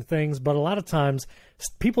for certain things, but a lot of times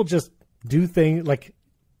people just do things like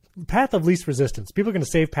path of least resistance. People are going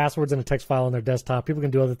to save passwords in a text file on their desktop. People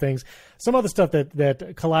can do other things. Some other stuff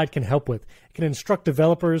that Collide can help with. It can instruct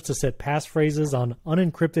developers to set passphrases on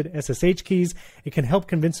unencrypted SSH keys. It can help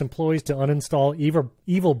convince employees to uninstall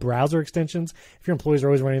evil browser extensions. If your employees are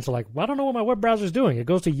always running into like, well, I don't know what my web browser is doing. It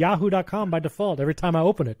goes to yahoo.com by default every time I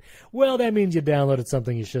open it. Well, that means you downloaded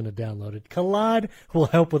something you shouldn't have downloaded. Collide will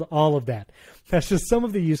help with all of that. That's just some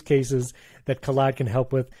of the use cases that Collide can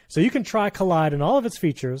help with. So you can try Collide and all of its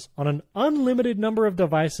features on an unlimited number of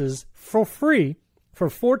devices for free for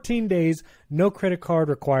 14 days. No credit card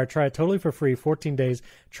required. Try it totally for free, 14 days.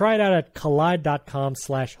 Try it out at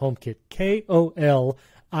collide.com/HomeKit,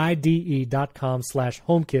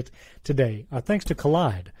 KOLIDE.com/HomeKit today. Thanks to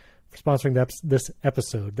Collide for sponsoring this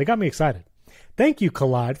episode. They got me excited. Thank you,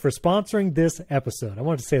 Collide, for sponsoring this episode. I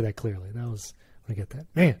wanted to say that clearly. That was, I get that.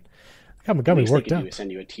 Man. Got me worked up.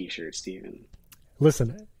 Send you a t-shirt, Steven.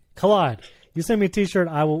 Listen, Collide, you send me a t-shirt,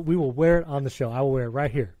 we will wear it on the show. I will wear it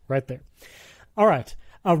right here, right there. All right.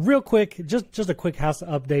 Real quick, just a quick house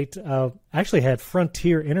update. I actually had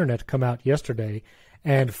Frontier Internet come out yesterday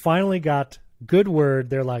and finally got good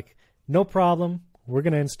word. They're like, no problem. We're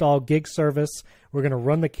going to install gig service. We're going to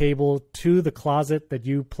run the cable to the closet that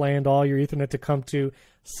you planned all your Ethernet to come to.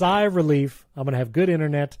 Sigh of relief. I'm going to have good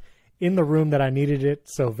internet in the room that I needed it,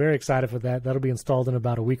 so very excited for that. That'll be installed in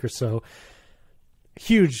about a week or so.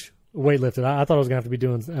 Huge weight lifted. I thought I was going to have to be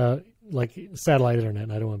doing like satellite internet,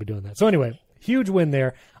 and I don't want to be doing that. So anyway, huge win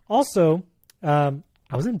there. Also, I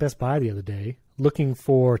was in Best Buy the other day looking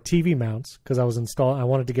for TV mounts because I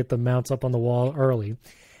wanted to get the mounts up on the wall early,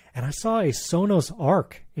 and I saw a Sonos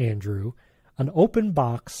Arc, Andrew, an open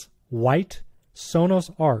box, white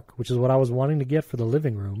Sonos Arc, which is what I was wanting to get for the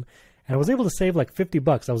living room. And I was able to save like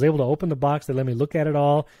 $50. I was able to open the box. They let me look at it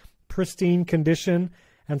all, pristine condition.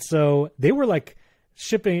 And so they were like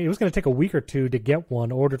shipping. It was going to take a week or two to get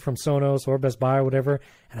one ordered from Sonos or Best Buy or whatever.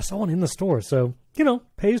 And I saw one in the store. So,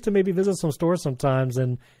 pays to maybe visit some stores sometimes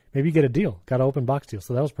and maybe get a deal. Got an open box deal.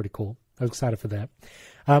 So that was pretty cool. I was excited for that.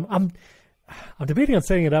 I'm debating on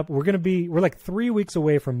setting it up. We're like 3 weeks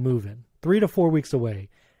away from moving, 3 to 4 weeks away.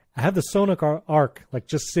 I have the Sonos Arc like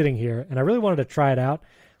just sitting here and I really wanted to try it out.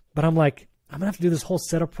 But I'm like, I'm going to have to do this whole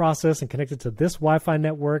setup process and connect it to this Wi-Fi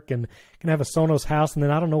network and can have a Sonos house. And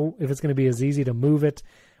then I don't know if it's going to be as easy to move it.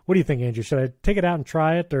 What do you think, Andrew? Should I take it out and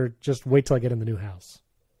try it or just wait till I get in the new house?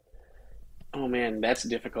 Oh, man, that's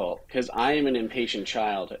difficult because I am an impatient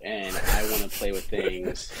child and I want to play with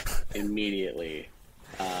things immediately.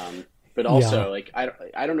 But also,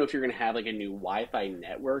 I don't know if you're going to have like a new Wi-Fi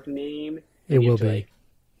network name. It will be. Like,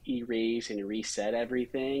 erase and reset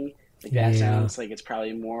everything. Like that sounds like it's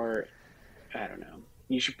probably more, I don't know.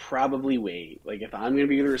 You should probably wait. Like if I'm going to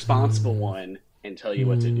be the responsible one and tell you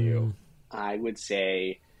what to do, I would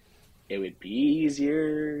say it would be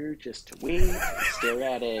easier just to wait, stare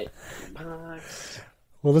at it, unbox.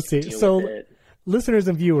 Well, let's see. So listeners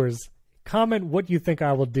and viewers, comment what you think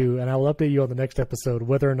I will do, and I will update you on the next episode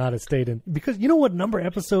whether or not it stayed in. Because you know what number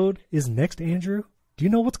episode is next, Andrew? Do you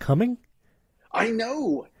know what's coming? I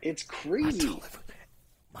know. It's crazy.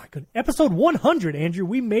 My goodness. Episode 100, Andrew.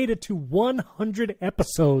 We made it to 100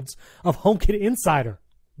 episodes of HomeKit Insider.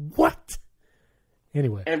 What?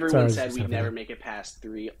 Anyway. Everyone said we'd never make it past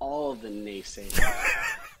 3. All of the naysayers.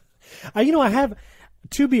 I have,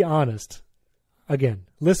 to be honest, again,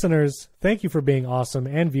 listeners, thank you for being awesome,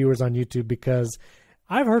 and viewers on YouTube, because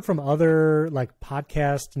I've heard from other like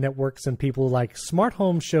podcast networks and people like smart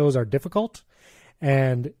home shows are difficult,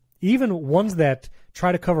 and even ones that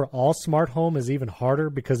try to cover all smart home is even harder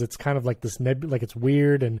because it's kind of like this like it's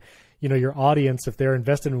weird, and your audience, if they're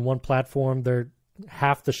invested in one platform, they're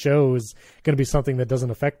half the show is going to be something that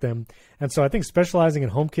doesn't affect them. And so I think specializing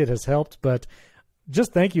in HomeKit has helped, but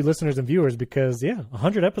just thank you, listeners and viewers, because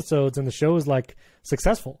 100 episodes and the show is like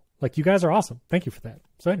successful. Like, you guys are awesome. Thank you for that.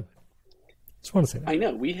 So anyway, just want to say that. I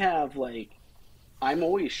know we have I'm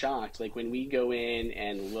always shocked. Like when we go in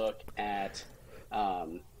and look at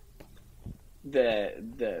the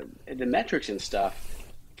metrics and stuff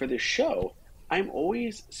for this show, I'm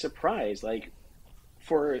always surprised. Like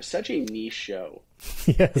for such a niche show,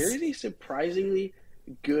 yes, there is a surprisingly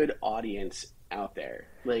good audience out there.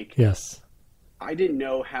 Like, yes, I didn't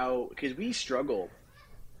know how, because we struggle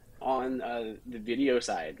on the video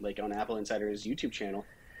side, like on AppleInsider's YouTube channel,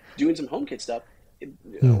 doing some HomeKit stuff,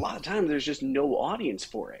 a lot of times there's just no audience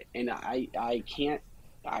for it, and I can't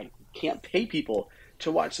pay people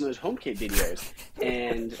to watch some of those HomeKit videos,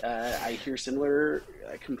 and I hear similar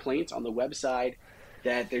complaints on the website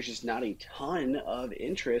that there's just not a ton of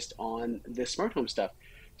interest on the smart home stuff.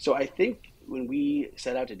 So I think when we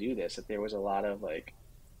set out to do this, that there was a lot of like,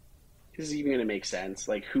 this is even going to make sense?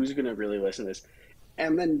 Like, who's going to really listen to this?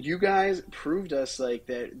 And then you guys proved us like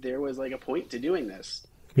that there was like a point to doing this.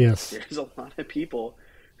 Yes. There's a lot of people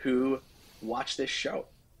who watch this show,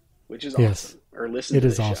 which is awesome, or listen to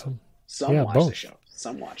this show. It is awesome. Some watch the show.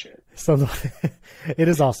 Some watch it. It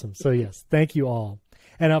is awesome. So yes, thank you all.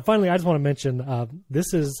 And finally, I just want to mention,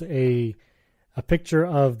 this is a picture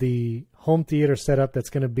of the home theater setup that's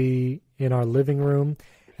going to be in our living room.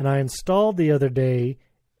 And I installed the other day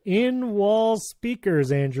in-wall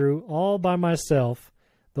speakers, Andrew, all by myself.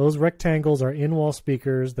 Those rectangles are in-wall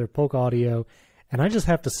speakers. They're Polk Audio. And I just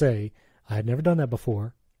have to say, I had never done that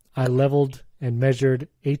before. I leveled and measured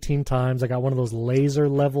 18 times. I got one of those laser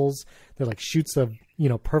levels that like shoots a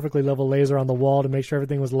perfectly level laser on the wall to make sure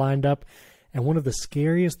everything was lined up. And one of the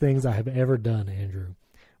scariest things I have ever done, Andrew,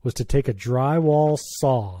 was to take a drywall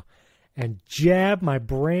saw and jab my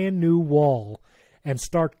brand new wall and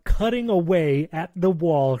start cutting away at the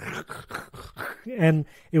wall. And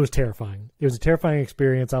it was terrifying. It was a terrifying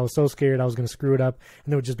experience. I was so scared I was going to screw it up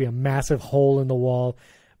and there would just be a massive hole in the wall.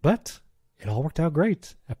 But it all worked out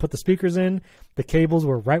great. I put the speakers in. The cables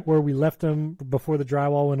were right where we left them before the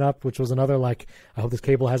drywall went up, which was another like, I hope this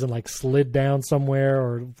cable hasn't like slid down somewhere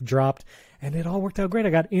or dropped. And it all worked out great. I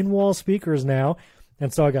got in-wall speakers now.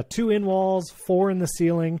 And so I got 2 in-walls, 4 in the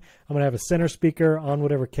ceiling. I'm going to have a center speaker on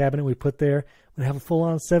whatever cabinet we put there. I'm going to have a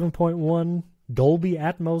full-on 7.1 Dolby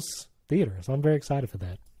Atmos theater. So I'm very excited for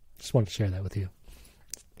that. Just wanted to share that with you.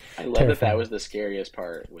 I love that was the scariest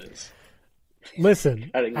part was...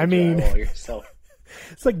 Listen, I mean, yourself.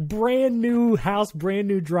 It's like brand new house, brand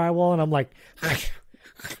new drywall, and I'm like,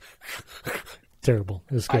 terrible.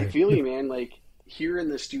 It was scary. I feel you, man. Like here in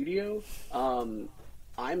the studio, I'm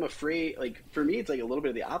afraid. Like for me, it's like a little bit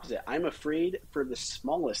of the opposite. I'm afraid for the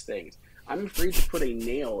smallest things. I'm afraid to put a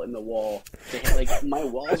nail in the wall. Like my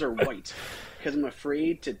walls are white because I'm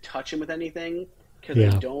afraid to touch them with anything because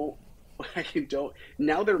I don't.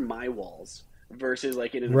 Now they're my walls. Versus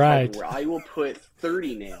like in an apartment where I will put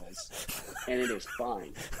 30 nails and it is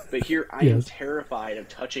fine. But here I am terrified of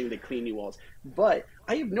touching the clean new walls. But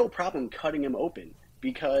I have no problem cutting them open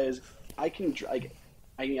because I can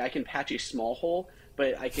I can patch a small hole,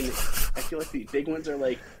 but I feel like the big ones are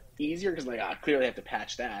like easier because I clearly have to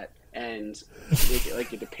patch that and make it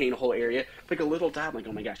like to paint a whole area. Like a little dot, I'm like,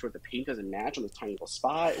 oh my gosh, what if the paint doesn't match on this tiny little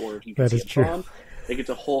spot, or if you can see a bump, like it's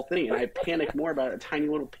a whole thing. And I panic more about a tiny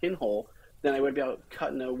little pinhole than I would be out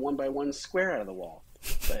cutting a 1x1 square out of the wall.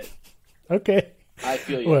 But okay, I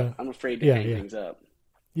feel you. Well, I'm afraid to hang things up.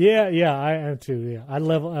 Yeah, I am too. Yeah, I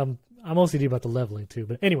level. I'm OCD about the leveling too.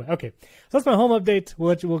 But anyway, okay. So that's my home update.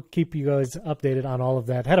 We'll keep you guys updated on all of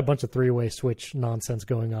that. Had a bunch of 3-way switch nonsense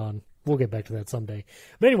going on. We'll get back to that someday.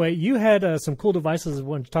 But anyway, you had some cool devices I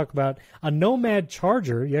wanted to talk about. A Nomad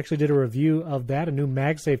Charger. You actually did a review of that, a new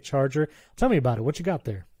MagSafe charger. Tell me about it. What you got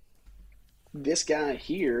there? This guy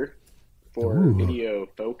here, for video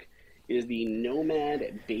folk, is the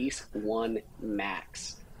Nomad Base One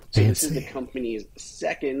Max. So this is the company's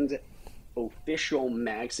second official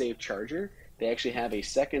MagSafe charger. They actually have a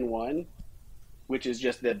second one, which is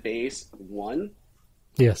just the Base One.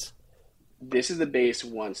 Yes. This is the Base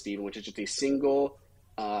One, Stephen, which is just a single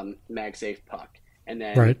MagSafe puck. And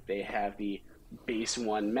then they have the Base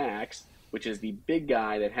One Max, which is the big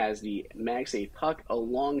guy that has the MagSafe puck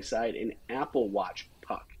alongside an Apple Watch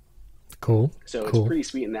puck. Cool. So it's pretty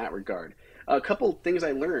sweet in that regard. A couple things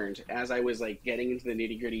I learned as I was like getting into the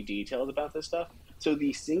nitty-gritty details about this stuff. So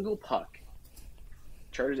the single puck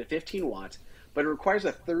charges at 15 watts, but it requires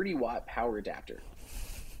a 30-watt power adapter.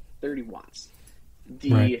 30 watts.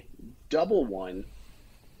 The double one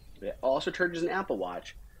that also charges an Apple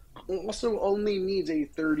Watch also only needs a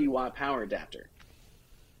 30-watt power adapter.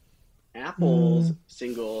 Apple's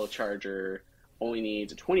single charger only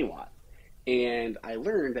needs a 20-watt. And I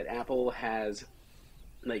learned that Apple has,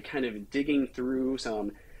 like, kind of digging through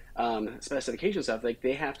some specification stuff. Like,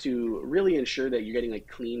 they have to really ensure that you're getting, like,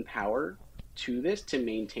 clean power to this to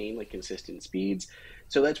maintain, like, consistent speeds.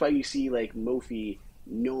 So that's why you see, like, Mobee,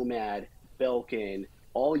 Nomad, Belkin,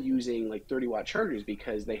 all using, like, 30-watt chargers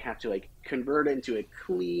because they have to, like, convert it into a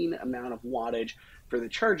clean amount of wattage for the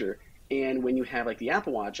charger. And when you have, like, the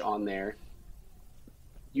Apple Watch on there,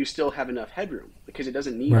 you still have enough headroom because it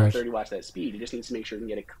doesn't need 30 watts at that speed. It just needs to make sure you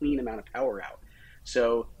can get a clean amount of power out.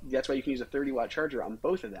 So that's why you can use a 30-watt charger on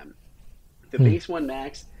both of them. The Base One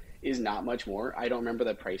Max is not much more. I don't remember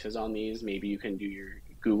the prices on these. Maybe you can do your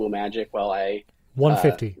Google magic while I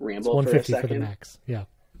 150 ramble it's 150 for a second. For the Max. Yeah.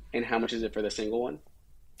 And how much is it for the single one?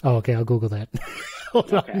 Oh, okay. I'll Google that.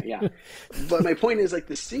 Okay, yeah. But my point is, like,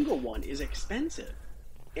 the single one is expensive.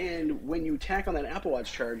 And when you tack on that Apple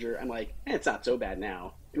Watch charger, I'm like, it's not so bad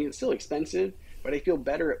now. I mean, it's still expensive, but I feel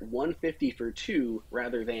better at 150 for two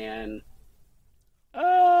rather than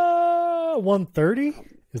 130.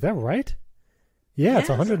 Is that right? Yeah, it's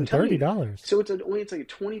 $130. So it's like a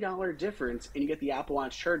 $20 difference, and you get the Apple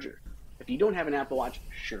Watch charger. If you don't have an Apple Watch,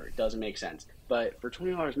 sure, it doesn't make sense. But for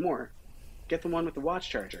 $20 more, get the one with the watch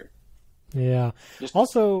charger. Yeah.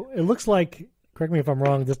 Also, it looks like, correct me if I'm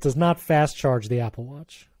wrong, this does not fast charge the Apple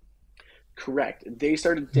Watch. Correct. They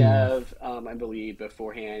started dev, I believe,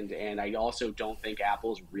 beforehand, and I also don't think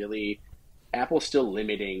Apple's still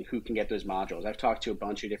limiting who can get those modules. I've talked to a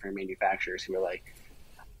bunch of different manufacturers who are like,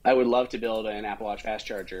 I would love to build an Apple Watch fast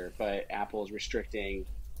charger, but Apple's restricting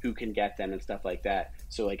who can get them and stuff like that.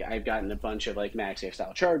 So like I've gotten a bunch of like MagSafe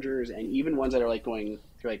style chargers, and even ones that are like going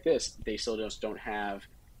through like this, they still just don't have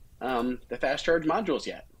the fast charge modules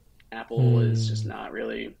yet. Apple is just not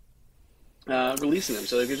really releasing them.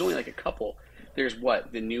 So like, there's only like a couple. There's the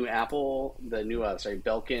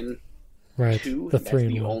Belkin 2. The That's 3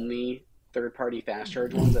 the only third-party fast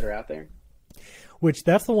charge ones that are out there. Which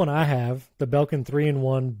that's the one I have, the Belkin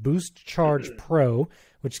 3-in-1 Boost Charge Pro,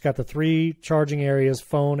 which has got the 3 charging areas,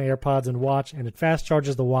 phone, AirPods, and watch, and it fast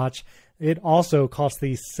charges the watch. It also costs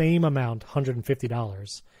the same amount,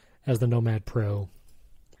 $150, as the Nomad Pro.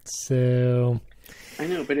 So I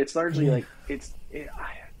know, but it's largely like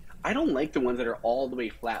I don't like the ones that are all the way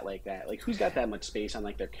flat like that. Like, who's got that much space on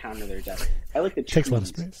like their counter, their desk? I like the trees. Takes a lot of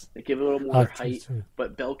space. They give a little more height,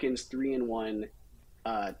 but Belkin's 3-in-1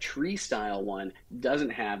 tree style one doesn't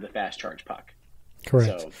have the fast charge puck.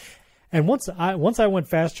 Correct. So, and once I went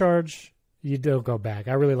fast charge, you don't go back.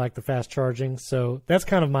 I really like the fast charging, so that's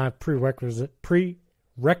kind of my prerequisite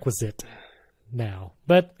now.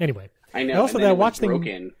 But anyway, I know. And also, and that watch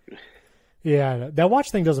broken. thing. Yeah, that watch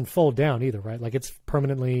thing doesn't fold down either, right? Like, it's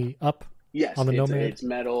permanently up. Yes, on the Nomad. It's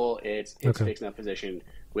metal. It's fixed in that position,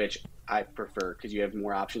 which I prefer because you have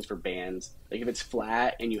more options for bands. Like if it's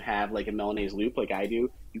flat and you have like a Milanese loop, like I do,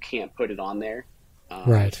 you can't put it on there.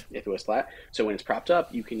 Right. If it was flat, so when it's propped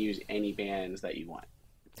up, you can use any bands that you want.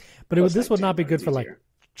 But this would not be good for like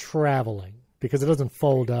traveling because it doesn't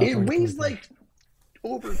fold up. It weighs like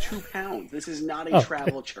over 2 pounds. This is not a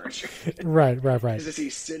travel charger. Right. This is a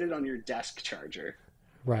sit it on your desk charger.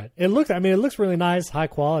 Right. It looks really nice, high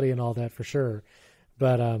quality and all that for sure.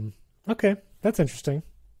 But okay, that's interesting.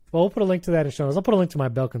 Well, we'll put a link to that in show notes. I'll put a link to my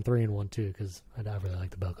Belkin 3-in-1 too because I really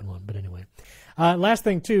like the Belkin one. But anyway, last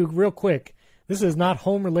thing too, real quick. This is not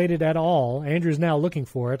home related at all. Andrew's now looking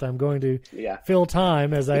for it. I'm going to fill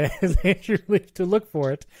time as Andrew leaves to look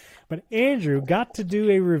for it. But Andrew got to do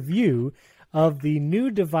a review of the new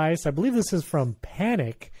device. I believe this is from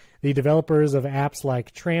Panic, the developers of apps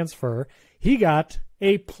like Transfer. He got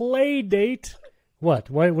a Playdate. What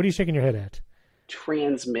are you shaking your head at?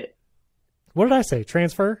 Transmit. What did I say?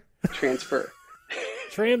 Transfer? Transfer.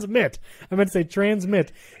 Transmit. I meant to say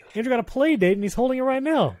transmit. Andrew got a Playdate, and he's holding it right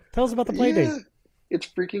now. Tell us about the Playdate. Yeah, it's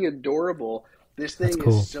freaking adorable. This thing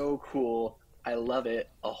is so cool. I love it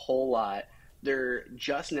a whole lot. They're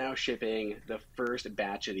just now shipping the first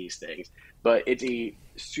batch of these things, but it's a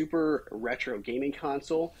super retro gaming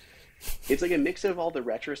console. It's like a mix of all the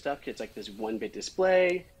retro stuff. It's like this 1-bit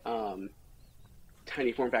display,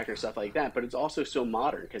 tiny form factor, stuff like that, but it's also so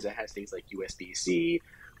modern because it has things like USB-C,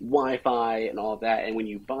 Wi-Fi, and all of that. And when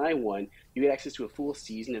you buy one, you get access to a full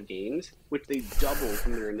season of games, which they double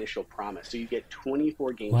from their initial promise. So you get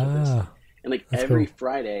 24 games of this. And like every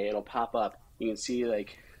Friday, it'll pop up. You can see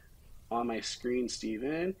like on my screen,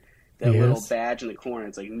 Steven, that little badge in the corner.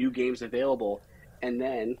 It's like new games available. And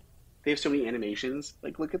then they have so many animations.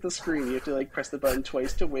 Like, look at the screen. You have to like press the button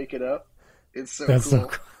twice to wake it up. It's so cool. So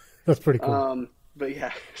cool. That's pretty cool. But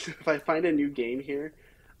yeah, if I find a new game here,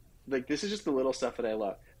 like this is just the little stuff that I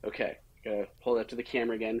love. Okay, gotta hold it up to the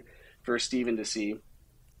camera again for Steven to see.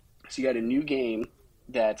 So you got a new game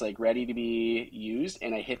that's like ready to be used,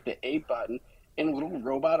 and I hit the A button, and little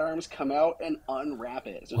robot arms come out and unwrap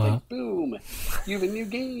it. So it's like, boom, you have a new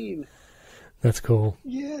game. That's cool.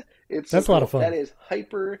 Yeah, that's a lot of fun. That is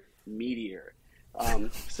Hyper Meteor.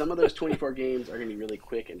 Some of those 24 games are going to be really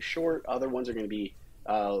quick and short. Other ones are going to be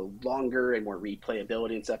longer and more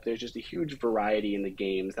replayability and stuff. There's just a huge variety in the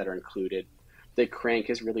games that are included. The crank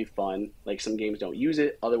is really fun. Like, some games don't use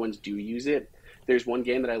it, other ones do use it. There's one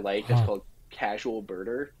game that I like that's called Casual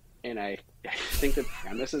Birder, and I think the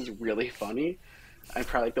premise is really funny. I'm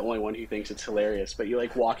probably like the only one who thinks it's hilarious, but you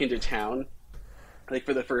like walk into town like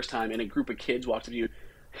for the first time and a group of kids walks up to you.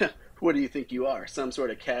 What do you think you are? Some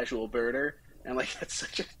sort of casual birder? And like, that's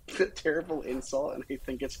such a terrible insult, and I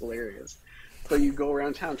think it's hilarious. So you go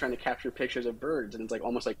around town trying to capture pictures of birds, and it's like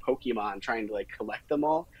almost like Pokemon trying to like collect them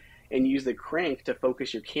all, and use the crank to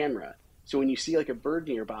focus your camera. So when you see like a bird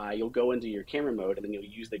nearby, you'll go into your camera mode, and then you'll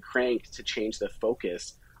use the crank to change the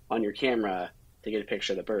focus on your camera to get a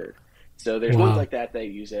picture of the bird. So there's ones like that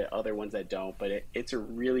use it, other ones that don't, but it's a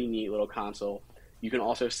really neat little console. You can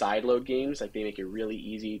also sideload games. Like, they make it really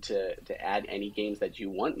easy to add any games that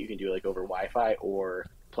you want. You can do it like over Wi-Fi or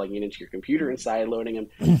plugging it into your computer and sideloading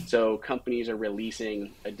them. So companies are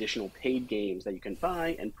releasing additional paid games that you can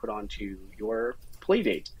buy and put onto your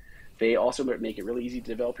Playdate. They also make it really easy to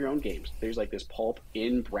develop your own games. There's like this Pulp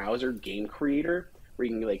in-browser game creator where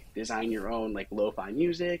you can like design your own like lo-fi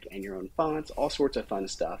music and your own fonts, all sorts of fun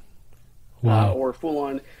stuff. Or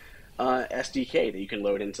full-on SDK that you can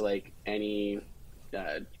load into like any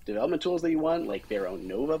development tools that you want, like their own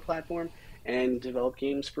Nova platform, and develop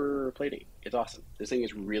games for Playdate. It's awesome. This thing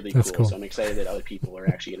is really cool. So I'm excited that other people are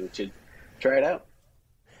actually getting to try it out.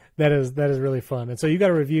 That is really fun. And so you got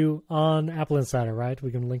a review on AppleInsider, right? We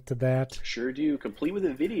can link to that. Sure do, complete with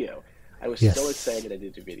a video. I was so excited I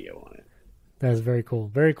did a video on it. That is very cool.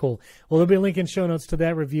 Very cool. Well, there'll be a link in show notes to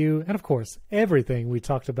that review. And, of course, everything we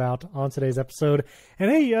talked about on today's episode.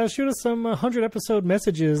 And, hey, shoot us some 100-episode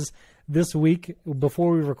messages this week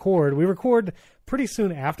before we record. We record pretty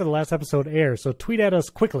soon after the last episode airs, so tweet at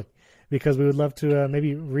us quickly because we would love to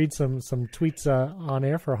maybe read some tweets on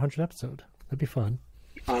air for a 100th episode. That'd be fun.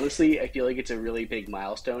 Honestly, I feel like it's a really big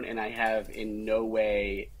milestone, and I have in no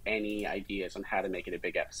way any ideas on how to make it a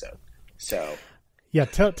big episode. So... yeah,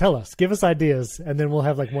 tell us. Give us ideas, and then we'll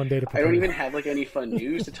have like one day to prepare. I don't even have like any fun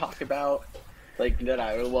news to talk about. Like that,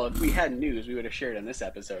 if we had news, we would have shared in this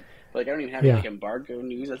episode. But like, I don't even have any like embargo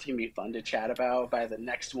news that's gonna be fun to chat about by the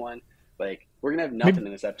next one. Like, we're gonna have nothing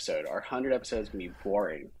in this episode. Our 100 episodes gonna be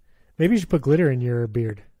boring. Maybe you should put glitter in your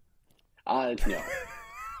beard. No.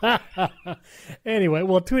 Anyway,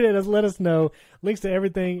 well, tweet at us, let us know. Links to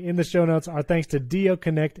everything in the show notes are thanks to Dio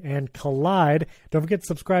Connect and Collide. Don't forget to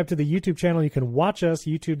subscribe to the YouTube channel. You can watch us,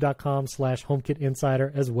 youtube.com/HomeKit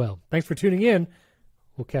Insider as well. Thanks for tuning in.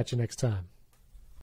 We'll catch you next time.